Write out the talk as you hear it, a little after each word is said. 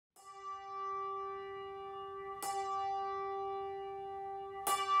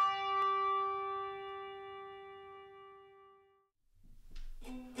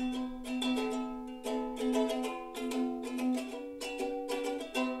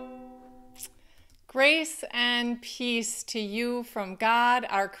Grace and peace to you from God,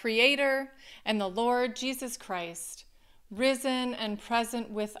 our Creator, and the Lord Jesus Christ, risen and present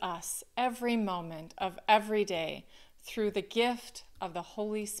with us every moment of every day through the gift of the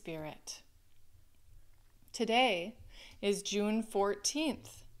Holy Spirit. Today is June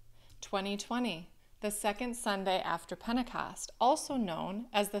 14th, 2020, the second Sunday after Pentecost, also known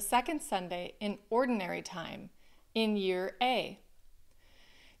as the second Sunday in Ordinary Time in Year A.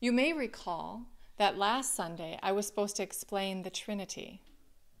 You may recall that last Sunday I was supposed to explain the Trinity.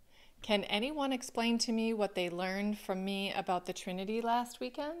 Can anyone explain to me what they learned from me about the Trinity last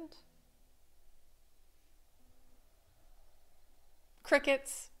weekend?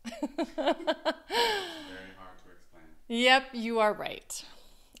 Crickets. Very hard to explain. Yep, you are right.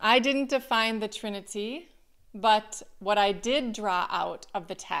 I didn't define the Trinity, but what I did draw out of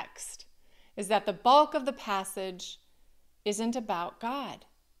the text is that the bulk of the passage isn't about God.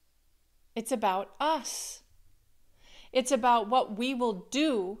 It's about us. It's about what we will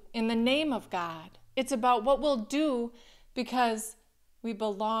do in the name of God. It's about what we'll do because we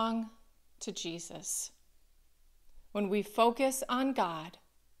belong to Jesus. When we focus on God,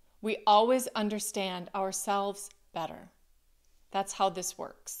 we always understand ourselves better. That's how this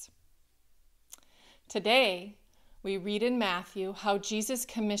works. Today, we read in Matthew how Jesus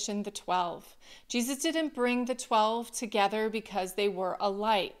commissioned the 12. Jesus didn't bring the 12 together because they were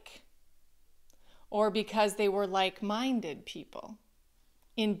alike or because they were like-minded people.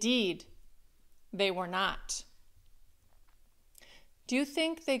 Indeed, they were not. Do you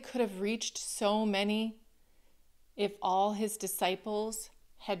think they could have reached so many if all his disciples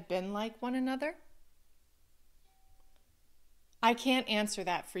had been like one another? I can't answer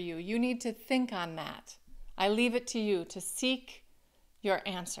that for you. You need to think on that. I leave it to you to seek your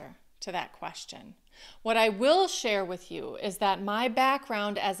answer to that question. What I will share with you is that my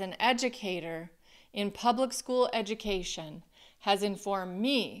background as an educator in public school education has informed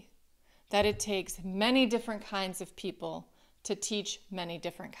me that it takes many different kinds of people to teach many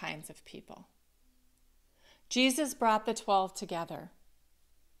different kinds of people. Jesus brought the 12 together.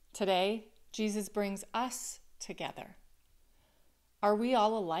 Today, Jesus brings us together. Are we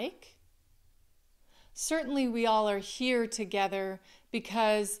all alike? Certainly we all are here together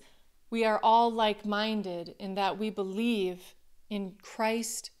because we are all like-minded in that we believe in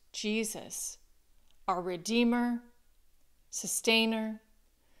Christ Jesus, our Redeemer, Sustainer,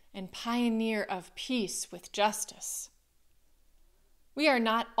 and Pioneer of peace with justice. We are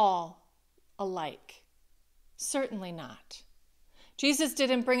not all alike. Certainly not. Jesus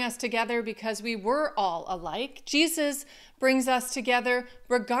didn't bring us together because we were all alike. Jesus brings us together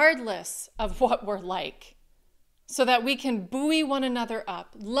regardless of what we're like, so that we can buoy one another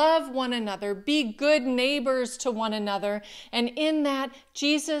up, love one another, be good neighbors to one another, and in that,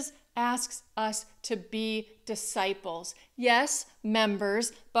 Jesus asks us to be disciples. Yes,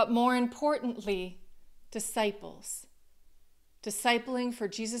 members, but more importantly, disciples. Discipling for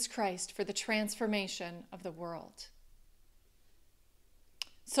Jesus Christ for the transformation of the world.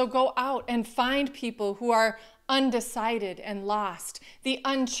 So go out and find people who are undecided and lost, the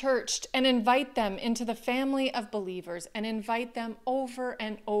unchurched, and invite them into the family of believers and invite them over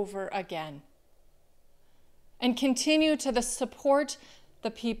and over again. And continue to support the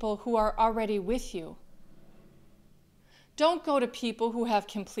people who are already with you. Don't go to people who have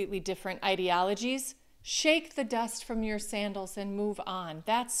completely different ideologies. Shake the dust from your sandals and move on.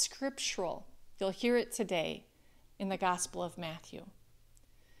 That's scriptural. You'll hear it today in the Gospel of Matthew.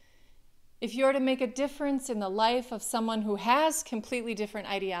 If you're to make a difference in the life of someone who has completely different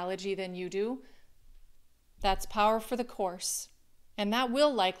ideology than you do, that's par for the course. And that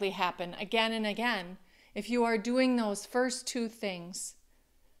will likely happen again and again if you are doing those first two things.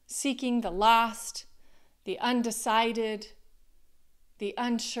 Seeking the lost, the undecided, the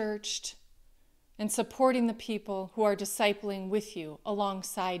unchurched, and supporting the people who are discipling with you,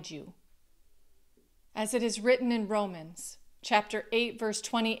 alongside you. As it is written in Romans, chapter 8, verse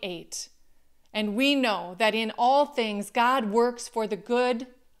 28, and we know that in all things God works for the good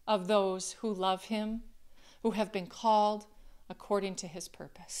of those who love him, who have been called according to his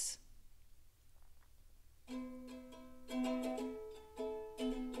purpose.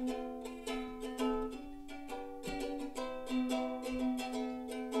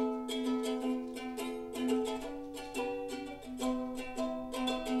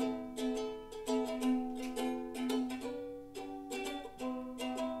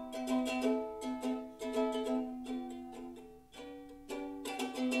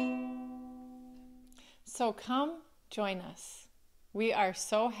 So come join us. We are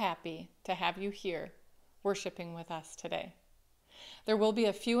so happy to have you here worshiping with us today. There will be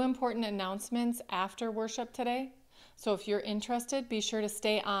a few important announcements after worship today. So if you're interested, be sure to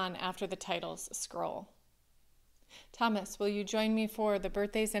stay on after the titles scroll. Thomas, will you join me for the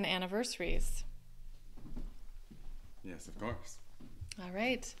birthdays and anniversaries? Yes, of course. All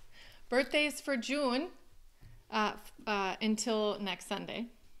right. Birthdays for June until next Sunday.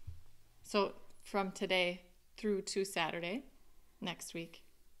 So from today through to Saturday next week.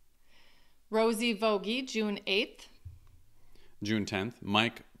 Rosie Vogie, June 8th. June 10th,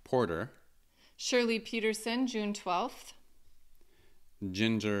 Mike Porter. Shirley Peterson, June 12th.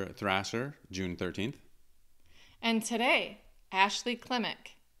 Ginger Thrasher, June 13th. And today, Ashley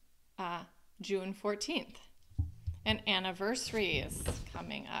Klimek, June 14th. An anniversary is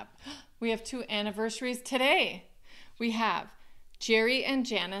coming up. We have 2 anniversaries today. We have Jerry and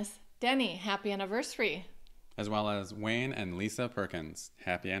Janice Denny. Happy anniversary. As well as Wayne and Lisa Perkins.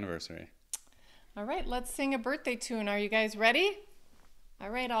 Happy anniversary. All right, let's sing a birthday tune. Are you guys ready? All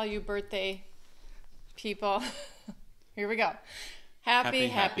right, all you birthday people. Here we go. Happy,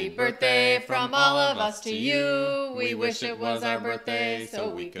 happy birthday from all of us to you. We wish it was our birthday so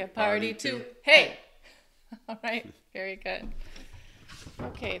we could party too. Hey! All right, very good.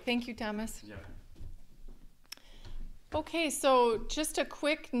 Okay, thank you, Thomas. Yeah. Okay, so just a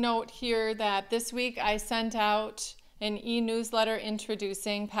quick note here that this week I sent out an e-newsletter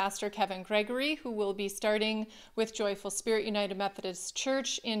introducing Pastor Kevin Gregory, who will be starting with Joyful Spirit United Methodist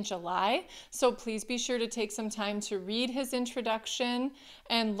Church in July. So please be sure to take some time to read his introduction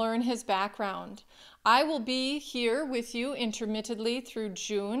and learn his background. I will be here with you intermittently through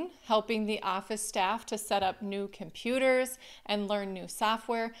June, helping the office staff to set up new computers and learn new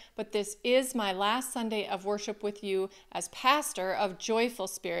software. But this is my last Sunday of worship with you as pastor of Joyful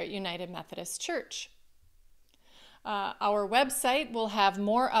Spirit United Methodist Church. Our website will have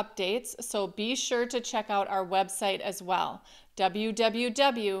more updates, so be sure to check out our website as well,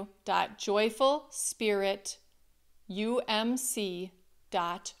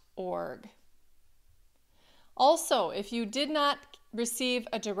 www.joyfulspiritumc.org. Also, if you did not receive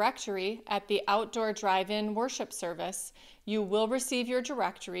a directory at the outdoor drive-in worship service, you will receive your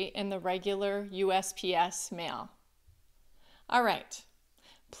directory in the regular USPS mail. All right,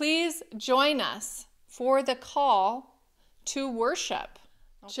 please join us for the call to worship.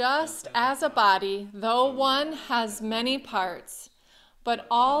 Just as a body, though one has many parts, but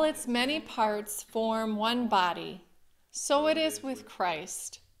all its many parts form one body, so it is with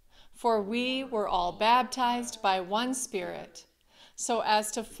Christ. For we were all baptized by one Spirit, so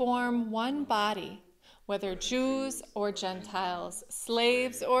as to form one body, whether Jews or Gentiles,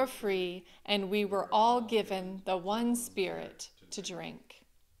 slaves or free, and we were all given the one Spirit to drink.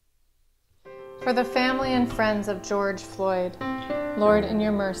 For the family and friends of George Floyd, Lord, in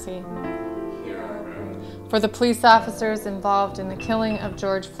your mercy. For the police officers involved in the killing of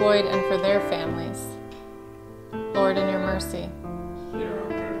George Floyd and for their families, Lord, in your mercy.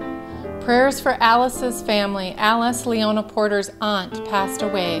 Prayers for Alice's family. Alice Leona Porter's aunt passed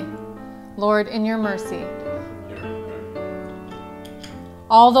away. Lord, in your mercy.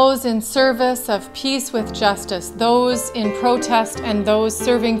 All those in service of peace with justice, those in protest and those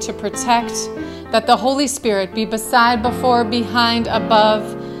serving to protect, that the Holy Spirit be beside, before, behind, above,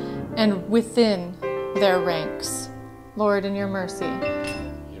 and within their ranks. Lord, in your mercy.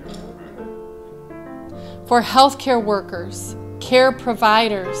 For healthcare workers, care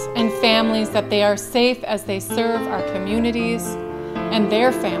providers, and families, that they are safe as they serve our communities and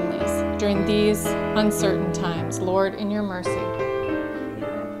their families during these uncertain times. Lord, in your mercy.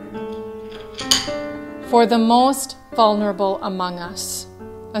 For the most vulnerable among us,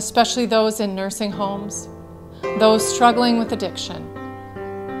 especially those in nursing homes, those struggling with addiction,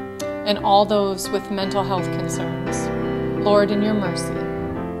 and all those with mental health concerns, Lord, in your mercy.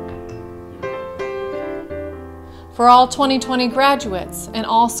 For all 2020 graduates and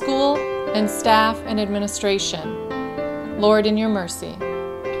all school and staff and administration, Lord, in your mercy.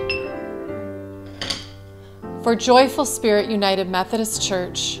 For Joyful Spirit United Methodist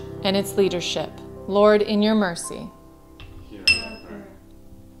Church and its leadership, Lord, in your mercy.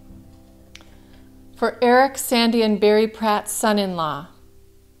 For Eric, Sandy, and Barry Pratt's son-in-law,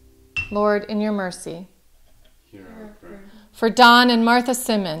 Lord, in your mercy. For Don and Martha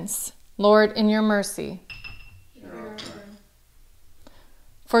Simmons, Lord, in your mercy.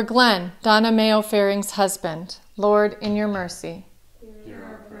 For Glenn, Donna Mayo Faring's husband, Lord, in your mercy.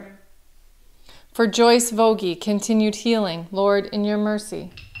 For Joyce Vogie, continued healing, Lord, in your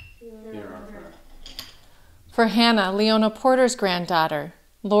mercy. For Hannah, Leona Porter's granddaughter,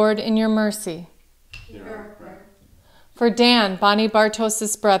 Lord, in your mercy. For Dan, Bonnie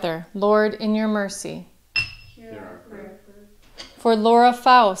Bartos' brother, Lord, in your mercy. For Laura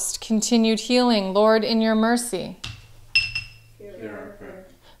Faust, continued healing, Lord, in your mercy. Hear our prayer.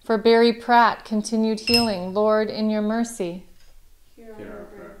 For Barry Pratt, continued healing, Lord, in your mercy. Hear our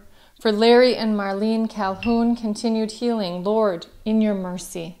prayer. For Larry and Marlene Calhoun, continued healing, Lord, in your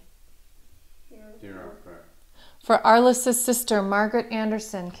mercy. Hear our prayer. For Arliss' sister, Margaret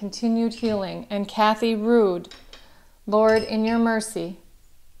Anderson, continued healing, and Kathy Rood, Lord, in your mercy.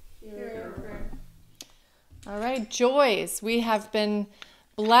 Hear our prayer. All right, joys. We have been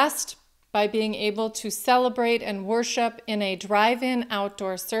blessed by being able to celebrate and worship in a drive-in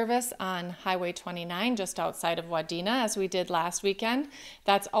outdoor service on Highway 29, just outside of Wadena, as we did last weekend.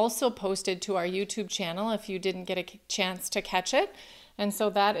 That's also posted to our YouTube channel if you didn't get a chance to catch it. And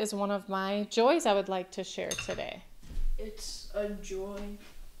so that is one of my joys I would like to share today. It's a joy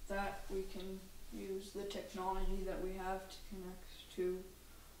that we can use the technology that we have to connect to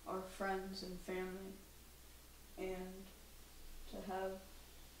our friends and family, and to have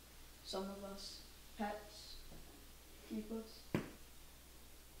some of us pets keep us, to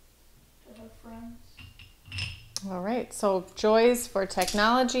have friends. All right, so joys for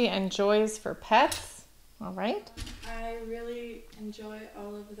technology and joys for pets. All right. I really enjoy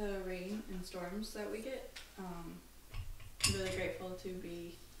all of the rain and storms that we get. I'm really grateful to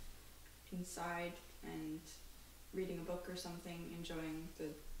be inside and reading a book or something, enjoying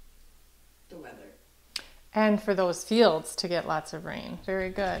the weather. And for those fields to get lots of rain. Very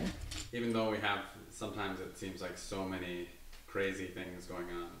good. Even though we have, sometimes it seems like so many crazy things going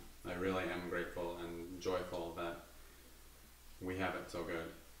on, I really am grateful and joyful that we have it so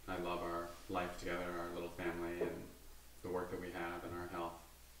good. I love our life together, our little family, and the work that we have and our health.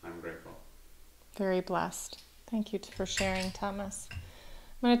 I'm grateful. Very blessed. Thank you for sharing, Thomas.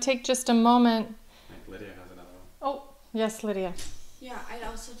 I'm going to take just a moment. I think Lydia has another one. Oh, yes, Lydia. Yeah, I'd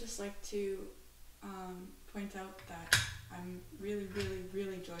also just like to point out that I'm really, really,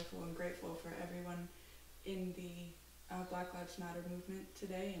 really joyful and grateful for everyone in the Black Lives Matter movement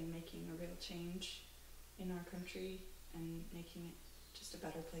today and making a real change in our country and making it just a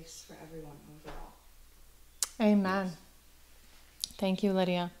better place for everyone overall. Amen. Thank you,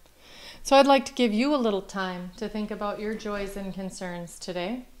 Lydia. So I'd like to give you a little time to think about your joys and concerns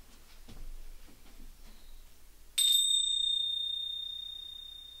today.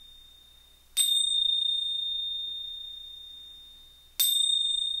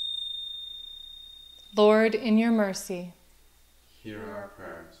 Lord, in your mercy. Hear our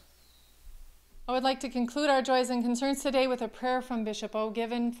prayers. I would like to conclude our joys and concerns today with a prayer from Bishop O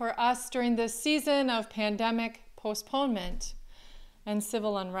given for us during this season of pandemic postponement and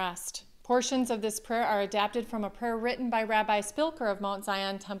civil unrest. Portions of this prayer are adapted from a prayer written by Rabbi Spilker of Mount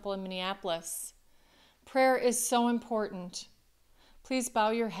Zion Temple in Minneapolis. Prayer is so important. Please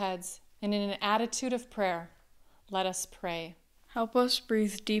bow your heads, and in an attitude of prayer, let us pray. Help us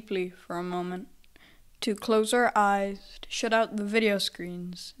breathe deeply for a moment, to close our eyes, to shut out the video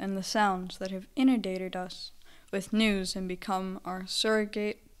screens and the sounds that have inundated us with news and become our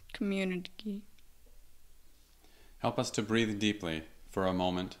surrogate community. Help us to breathe deeply for a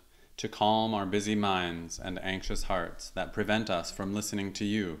moment, to calm our busy minds and anxious hearts that prevent us from listening to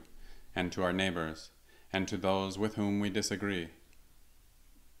you and to our neighbors and to those with whom we disagree.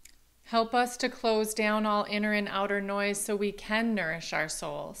 Help us to close down all inner and outer noise so we can nourish our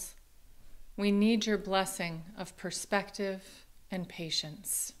souls. We need your blessing of perspective and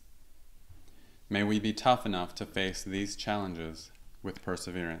patience. May we be tough enough to face these challenges with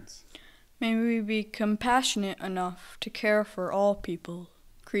perseverance. May we be compassionate enough to care for all people,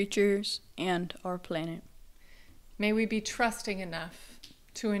 creatures, and our planet. May we be trusting enough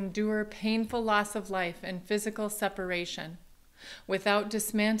to endure painful loss of life and physical separation without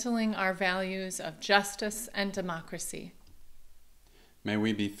dismantling our values of justice and democracy. May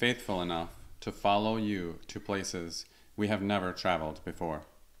we be faithful enough to follow you to places we have never traveled before.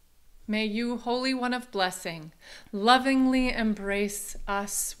 May you, Holy One of Blessing, lovingly embrace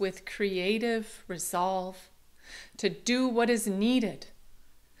us with creative resolve to do what is needed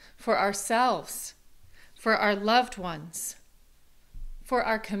for ourselves, for our loved ones, for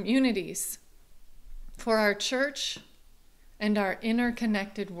our communities, for our church, and our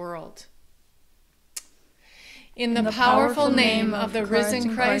interconnected world. In the powerful name of the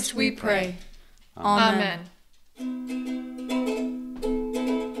risen Christ we pray. Amen.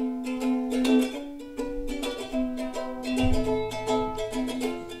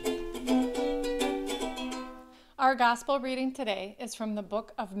 Our gospel reading today is from the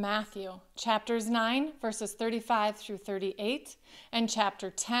book of Matthew, chapters 9, verses 35 through 38, and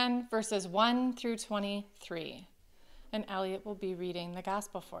chapter 10, verses 1 through 23. And Elliot will be reading the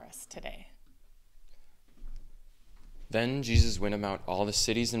gospel for us today. Then Jesus went about all the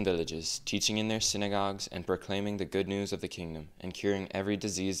cities and villages, teaching in their synagogues and proclaiming the good news of the kingdom and curing every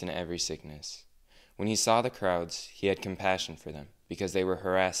disease and every sickness. When he saw the crowds, he had compassion for them, because they were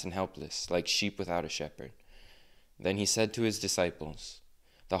harassed and helpless, like sheep without a shepherd. Then he said to his disciples,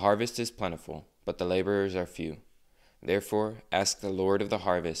 "The harvest is plentiful, but the laborers are few. Therefore, ask the Lord of the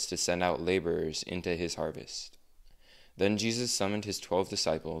harvest to send out laborers into his harvest." Then Jesus summoned his 12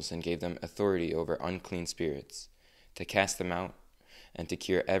 disciples and gave them authority over unclean spirits, to cast them out, and to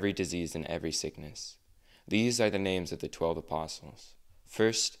cure every disease and every sickness. These are the names of the 12 apostles.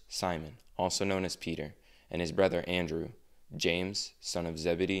 First, Simon, also known as Peter, and his brother Andrew, James, son of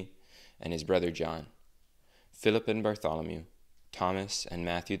Zebedee, and his brother John, Philip and Bartholomew, Thomas and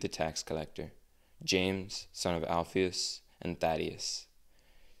Matthew the tax collector, James, son of Alphaeus, and Thaddeus,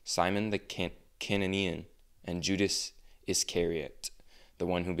 Simon the Cananean, and Judas Iscariot, the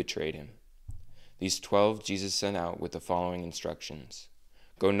one who betrayed him. These 12 Jesus sent out with the following instructions: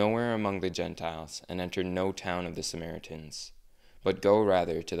 "Go nowhere among the Gentiles, and enter no town of the Samaritans, but go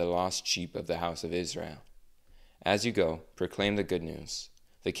rather to the lost sheep of the house of Israel. As you go, proclaim the good news.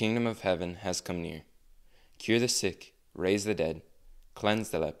 The kingdom of heaven has come near. Cure the sick, raise the dead,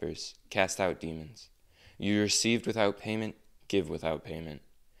 cleanse the lepers, cast out demons. You received without payment, give without payment.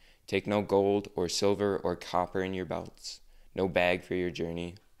 Take no gold or silver or copper in your belts, no bag for your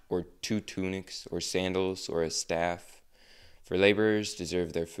journey, or 2 tunics, or sandals, or a staff, for laborers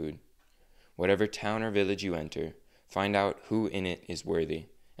deserve their food. Whatever town or village you enter, find out who in it is worthy,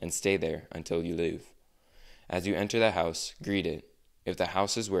 and stay there until you leave. As you enter the house, greet it. If the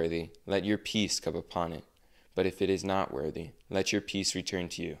house is worthy, let your peace come upon it. But if it is not worthy, let your peace return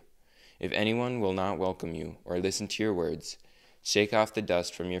to you. If anyone will not welcome you or listen to your words, shake off the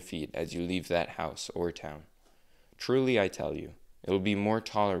dust from your feet as you leave that house or town. Truly I tell you, it will be more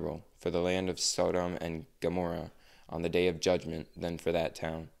tolerable for the land of Sodom and Gomorrah on the day of judgment than for that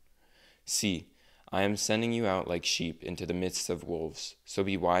town. See, I am sending you out like sheep into the midst of wolves, so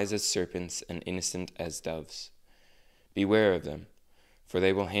be wise as serpents and innocent as doves. Beware of them, for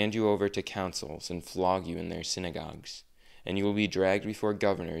they will hand you over to councils and flog you in their synagogues, and you will be dragged before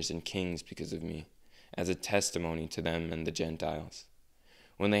governors and kings because of me, as a testimony to them and the Gentiles.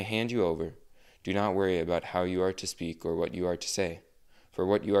 When they hand you over, do not worry about how you are to speak or what you are to say, for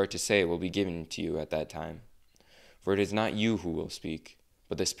what you are to say will be given to you at that time. For it is not you who will speak,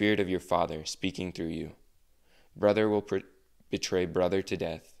 but the Spirit of your Father speaking through you. Brother will betray brother to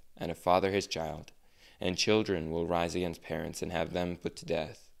death, and a father his child, and children will rise against parents and have them put to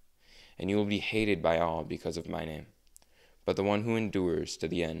death. And you will be hated by all because of my name. But the one who endures to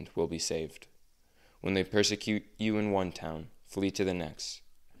the end will be saved. When they persecute you in one town, flee to the next.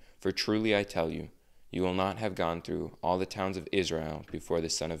 For truly I tell you, you will not have gone through all the towns of Israel before the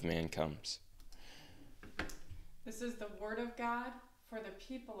Son of Man comes." This is the word of God for the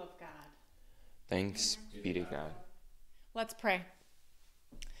people of God. Thanks be to God. Let's pray.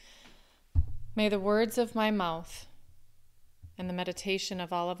 May the words of my mouth and the meditation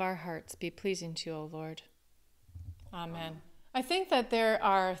of all of our hearts be pleasing to you, O Lord. Amen. I think that there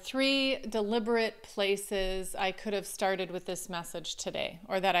are 3 deliberate places I could have started with this message today,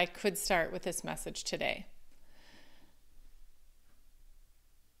 or that I could start with this message today.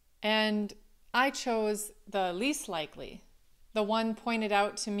 And I chose the least likely, the one pointed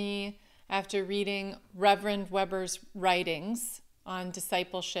out to me after reading Reverend Weber's writings on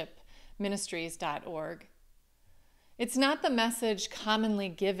discipleshipministries.org. It's not the message commonly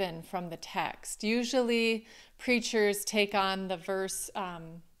given from the text. Usually preachers take on the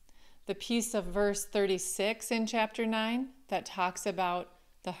piece of verse 36 in chapter 9 that talks about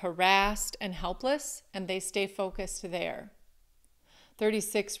the harassed and helpless, and they stay focused there.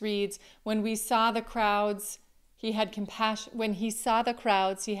 36 reads, When he saw the crowds, he had compassion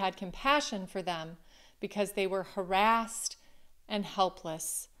for them because they were harassed and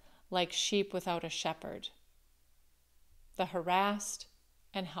helpless like sheep without a shepherd. The harassed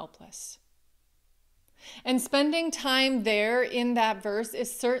and helpless. And spending time there in that verse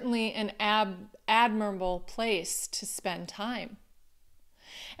is certainly an admirable place to spend time.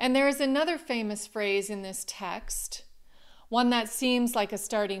 And there is another famous phrase in this text, one that seems like a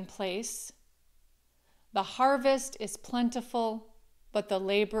starting place. The harvest is plentiful, but the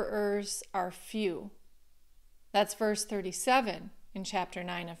laborers are few. That's verse 37 in chapter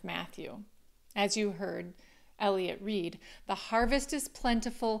 9 of Matthew. As you heard Elliot read, the harvest is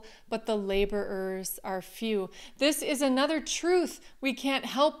plentiful, but the laborers are few. This is another truth we can't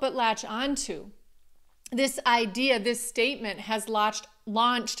help but latch onto. This idea, this statement has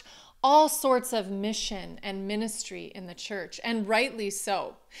launched all sorts of mission and ministry in the church, and rightly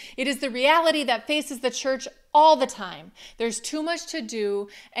so. It is the reality that faces the church all the time. There's too much to do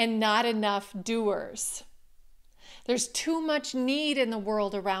and not enough doers. There's too much need in the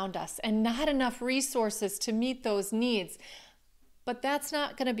world around us and not enough resources to meet those needs. But that's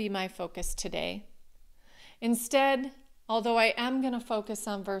not going to be my focus today. Instead, although I am going to focus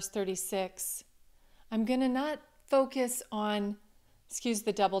on verse 36, I'm going to not focus on, excuse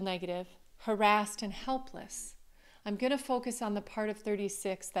the double negative, harassed and helpless. I'm going to focus on the part of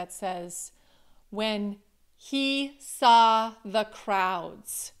 36 that says, when he saw the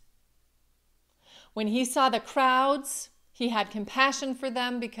crowds. When he saw the crowds, he had compassion for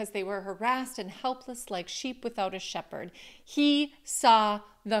them because they were harassed and helpless like sheep without a shepherd. He saw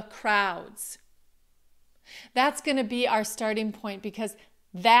the crowds. That's going to be our starting point, because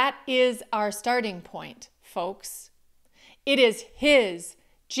that is our starting point, folks. It is his,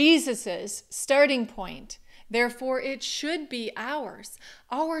 Jesus's starting point. Therefore, it should be ours.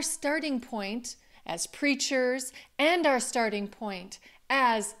 Our starting point as preachers and our starting point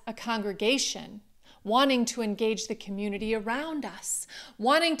as a congregation, wanting to engage the community around us,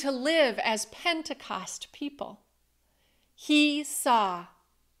 wanting to live as Pentecost people. He saw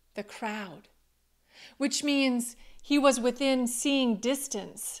the crowd, which means he was within seeing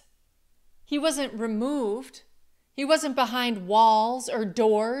distance. He wasn't removed. He wasn't behind walls or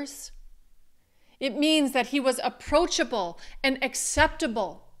doors. It means that he was approachable and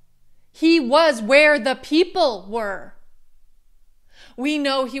acceptable. He was where the people were. We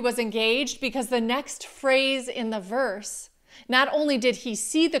know he was engaged because the next phrase in the verse, not only did he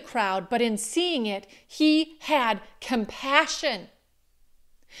see the crowd, but in seeing it, he had compassion.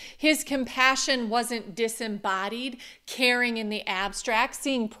 His compassion wasn't disembodied, caring in the abstract,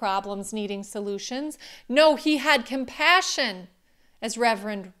 seeing problems needing solutions. No, he had compassion, as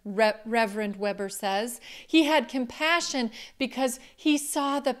Reverend Weber says. He had compassion because he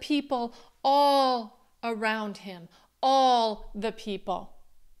saw the people all around him, all the people.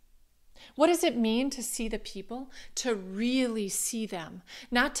 What does it mean to see the people? To really see them,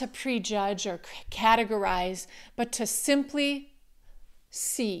 not to prejudge or categorize, but to simply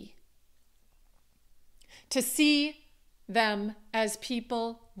see. To see them as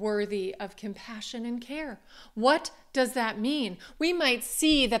people worthy of compassion and care. What does that mean? We might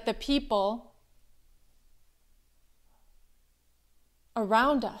see that the people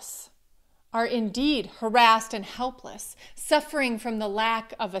around us are indeed harassed and helpless, suffering from the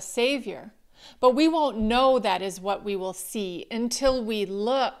lack of a Savior. But we won't know that is what we will see until we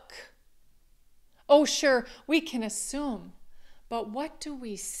look. Oh, sure, we can assume, but what do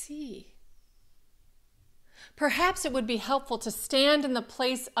we see? Perhaps it would be helpful to stand in the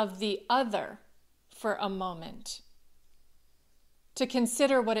place of the other for a moment, to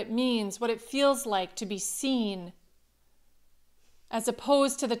consider what it means, what it feels like to be seen, as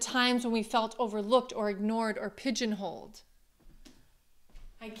opposed to the times when we felt overlooked or ignored or pigeonholed.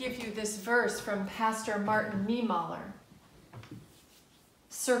 I give you this verse from Pastor Martin Niemöller,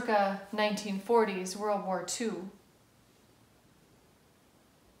 circa 1940s, World War II.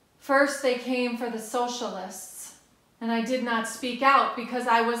 First they came for the socialists, and I did not speak out because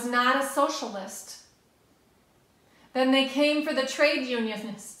I was not a socialist. Then they came for the trade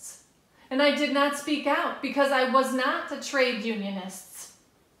unionists, and I did not speak out because I was not a trade unionist.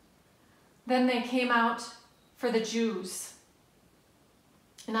 Then they came out for the Jews,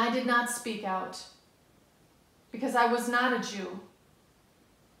 and I did not speak out because I was not a Jew.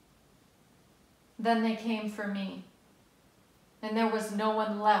 Then they came for me, and there was no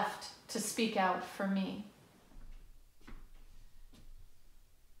one left to speak out for me.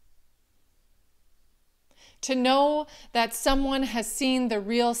 To know that someone has seen the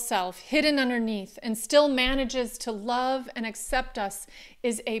real self hidden underneath and still manages to love and accept us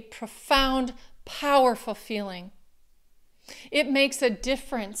is a profound, powerful feeling. It makes a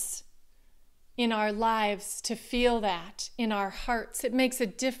difference in our lives to feel that, in our hearts. It makes a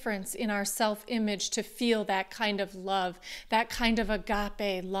difference in our self-image to feel that kind of love, that kind of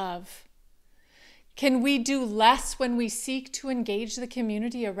agape love. Can we do less when we seek to engage the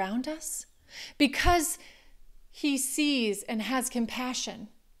community around us? Because he sees and has compassion.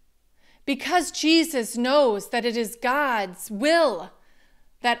 Because Jesus knows that it is God's will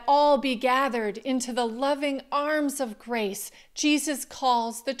that all be gathered into the loving arms of grace, Jesus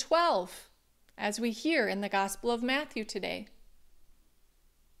calls the 12, as we hear in the Gospel of Matthew today.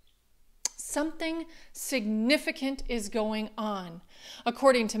 Something significant is going on.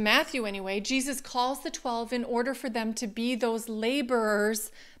 According to Matthew anyway, Jesus calls the 12 in order for them to be those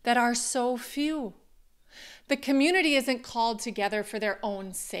laborers that are so few. The community isn't called together for their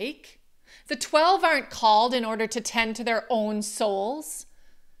own sake. The 12 aren't called in order to tend to their own souls,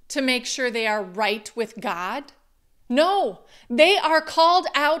 to make sure they are right with God. No, they are called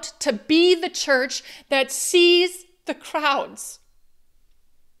out to be the church that sees the crowds.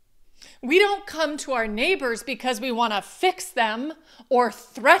 We don't come to our neighbors because we want to fix them or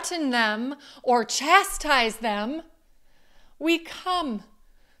threaten them or chastise them. We come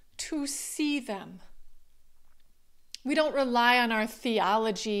to see them. We don't rely on our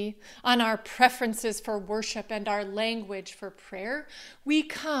theology, on our preferences for worship and our language for prayer. We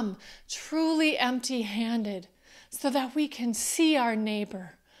come truly empty-handed so that we can see our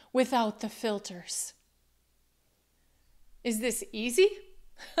neighbor without the filters. Is this easy?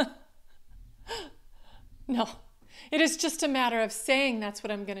 No. It is just a matter of saying that's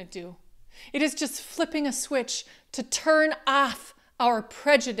what I'm going to do. It is just flipping a switch to turn off our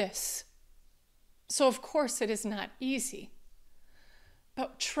prejudice. So of course it is not easy.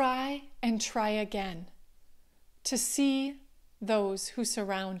 But try and try again to see those who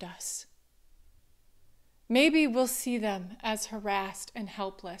surround us. Maybe we'll see them as harassed and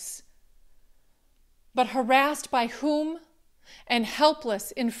helpless. But harassed by whom? And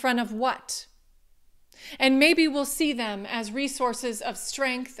helpless in front of what? And maybe we'll see them as resources of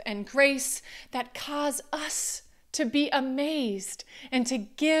strength and grace that cause us to be amazed and to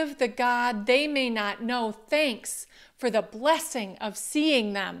give the God they may not know thanks for the blessing of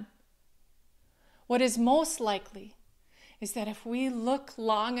seeing them. What is most likely is that if we look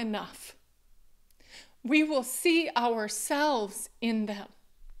long enough, we will see ourselves in them.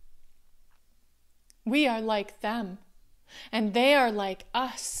 We are like them, and they are like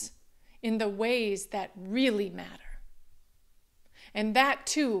us in the ways that really matter. And that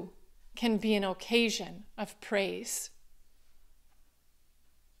too can be an occasion of praise.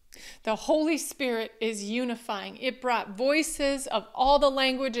 The Holy Spirit is unifying. It brought voices of all the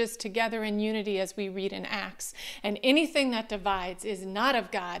languages together in unity as we read in Acts. And anything that divides is not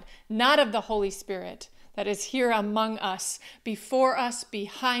of God, not of the Holy Spirit that is here among us, before us,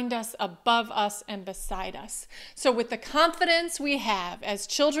 behind us, above us, and beside us. So with the confidence we have as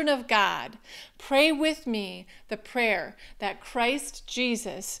children of God, pray with me the prayer that Christ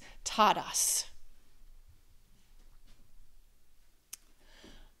Jesus taught us.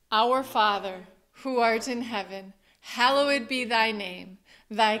 Our Father, who art in heaven, hallowed be thy name.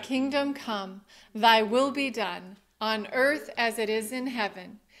 Thy kingdom come, thy will be done, on earth as it is in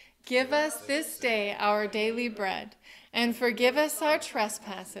heaven. Give us this day our daily bread, and forgive us our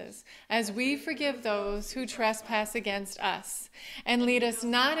trespasses, as we forgive those who trespass against us. And lead us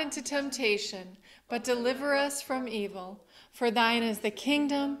not into temptation, but deliver us from evil. For thine is the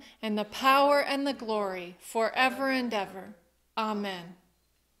kingdom, and the power, and the glory, forever and ever. Amen.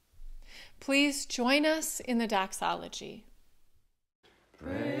 Please join us in the doxology.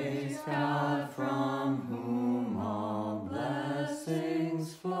 Praise God from whom all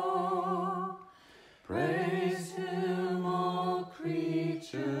blessings flow. Praise him, all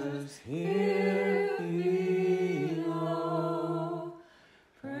creatures here below.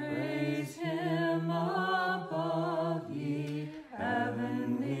 Praise him above, ye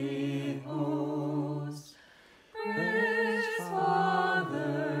heavenly hosts. Praise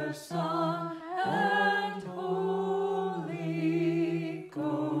Father, Son, and Holy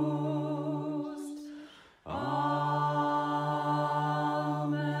Ghost. Amen.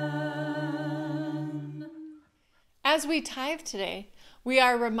 As we tithe today, we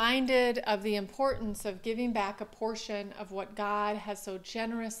are reminded of the importance of giving back a portion of what God has so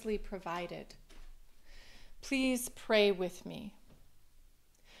generously provided. Please pray with me.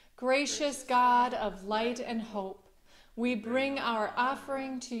 Gracious God of light and hope, we bring our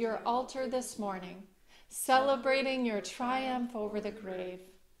offering to your altar this morning, celebrating your triumph over the grave.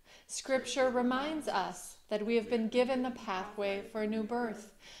 Scripture reminds us that we have been given the pathway for a new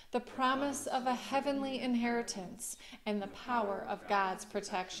birth, the promise of a heavenly inheritance, and the power of God's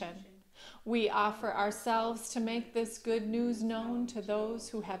protection. We offer ourselves to make this good news known to those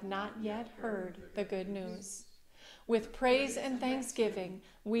who have not yet heard the good news. With praise and thanksgiving,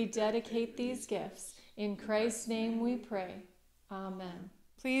 we dedicate these gifts. In Christ's name we pray. Amen.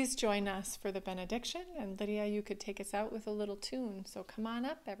 Please join us for the benediction, and Lydia, you could take us out with a little tune. So come on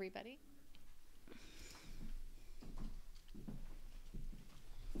up, everybody.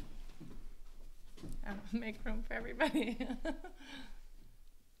 I'll make room for everybody.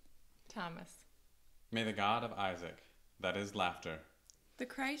 Thomas. May the God of Isaac, that is laughter, The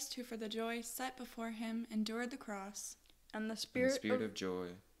Christ who for the joy set before him endured the cross, And the And the Spirit, spirit of joy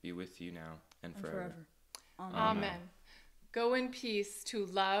be with you now and forever. Amen. Amen. Go in peace to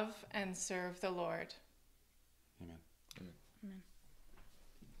love and serve the Lord. amen.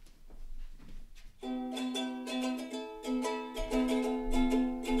 Amen.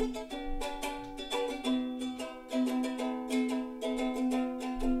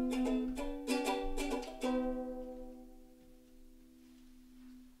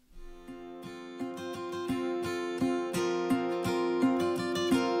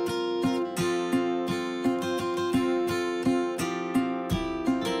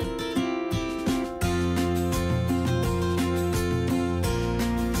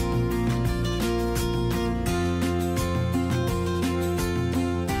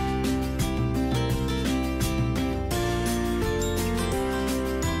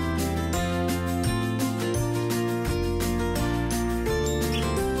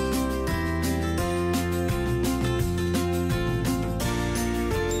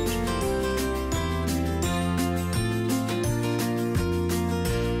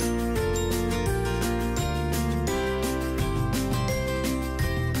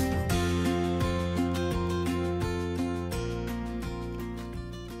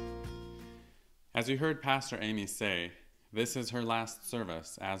 As you heard Pastor Amy say, this is her last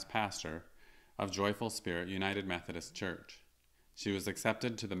service as pastor of Joyful Spirit United Methodist Church. She was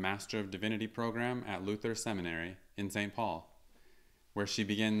accepted to the Master of Divinity program at Luther Seminary in St. Paul, where she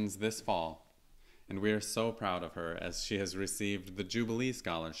begins this fall, and we are so proud of her as she has received the Jubilee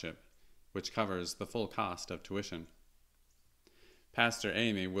Scholarship, which covers the full cost of tuition. Pastor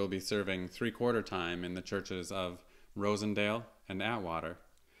Amy will be serving 3/4 time in the churches of Rosendale and Atwater,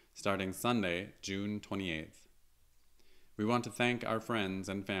 starting Sunday, June 28th. We want to thank our friends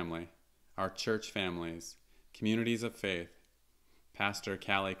and family, our church families, communities of faith, Pastor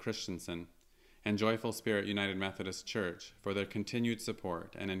Callie Christensen, and Joyful Spirit United Methodist Church for their continued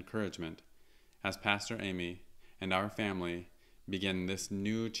support and encouragement as Pastor Amy and our family begin this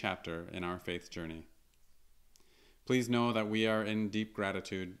new chapter in our faith journey. Please know that we are in deep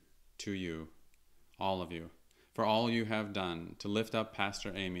gratitude to you, all of you, for all you have done to lift up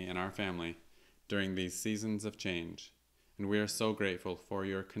Pastor Amy and our family during these seasons of change, and we are so grateful for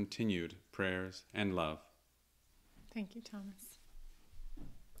your continued prayers and love. Thank you, Thomas.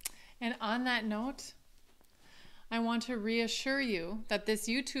 And on that note, I want to reassure you that this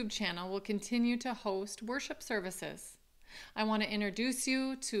YouTube channel will continue to host worship services. I want to introduce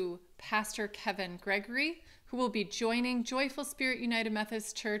you to Pastor Kevin Gregory, who will be joining Joyful Spirit United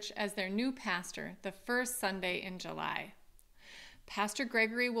Methodist Church as their new pastor the first Sunday in July. Pastor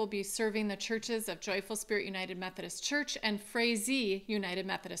Gregory will be serving the churches of Joyful Spirit United Methodist Church and Frazee United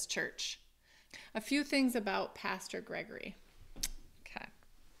Methodist Church. A few things about Pastor Gregory. Okay.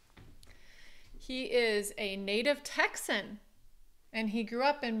 He is a native Texan, and he grew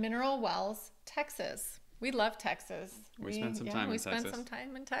up in Mineral Wells, Texas. We love Texas. We spent some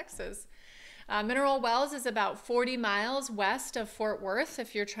time in Texas. Mineral Wells is about 40 miles west of Fort Worth,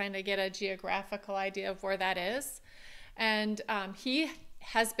 if you're trying to get a geographical idea of where that is. And he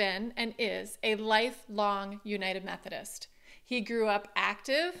has been and is a lifelong United Methodist. He grew up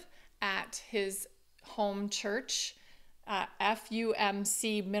active at his home church,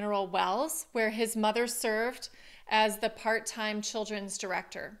 FUMC Mineral Wells, where his mother served as the part-time children's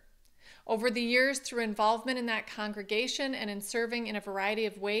director. Over the years, through involvement in that congregation and in serving in a variety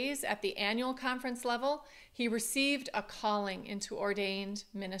of ways at the annual conference level, he received a calling into ordained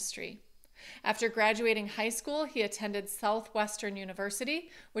ministry. After graduating high school, he attended Southwestern University,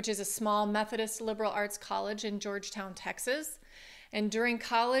 which is a small Methodist liberal arts college in Georgetown, Texas. And during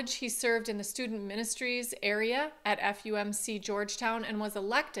college, he served in the student ministries area at FUMC Georgetown and was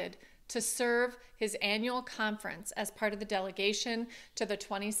elected to serve his annual conference as part of the delegation to the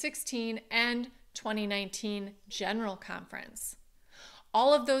 2016 and 2019 General Conference.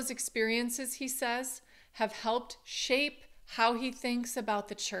 All of those experiences, he says, have helped shape how he thinks about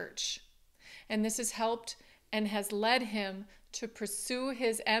the church. And this has helped and has led him to pursue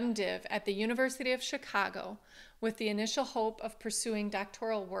his MDiv at the University of Chicago with the initial hope of pursuing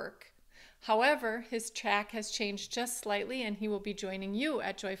doctoral work. However, his track has changed just slightly, and he will be joining you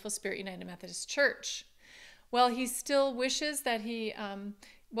at Joyful Spirit United Methodist Church. While he still wishes that he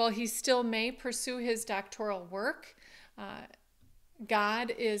still may pursue his doctoral work,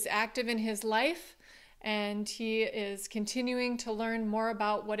 God is active in his life, and he is continuing to learn more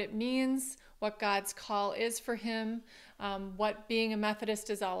about what it means, what God's call is for him, what being a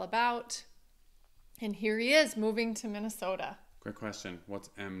Methodist is all about. And here he is, moving to Minnesota. Quick question. What's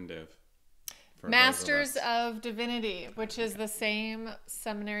MDiv? Masters of Divinity, which is the same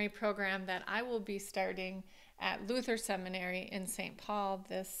seminary program that I will be starting at Luther Seminary in St. Paul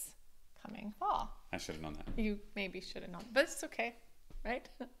this coming fall. I should have known that. You maybe should have known, but it's okay, right?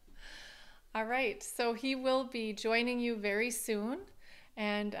 All right, so he will be joining you very soon,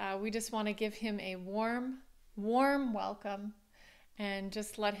 and we just want to give him a warm welcome and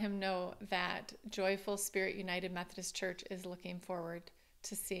just let him know that Joyful Spirit United Methodist Church is looking forward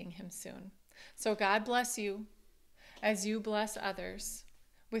to seeing him soon. So God bless you as you bless others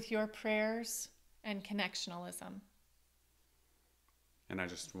with your prayers and connectionalism. And I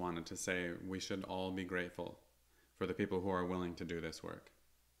just wanted to say we should all be grateful for the people who are willing to do this work.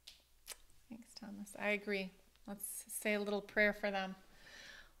 Thanks, Thomas. I agree. Let's say a little prayer for them.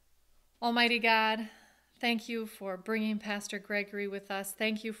 Almighty God, thank you for bringing Pastor Gregory with us.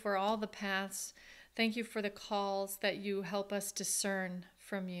 Thank you for all the paths. Thank you for the calls that you help us discern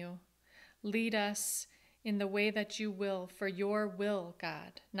from you. Lead us in the way that you will, for your will,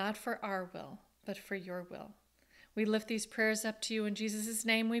 God, not for our will, but for your will. We lift these prayers up to you in Jesus'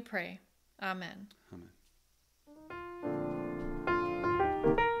 name we pray. Amen. Amen.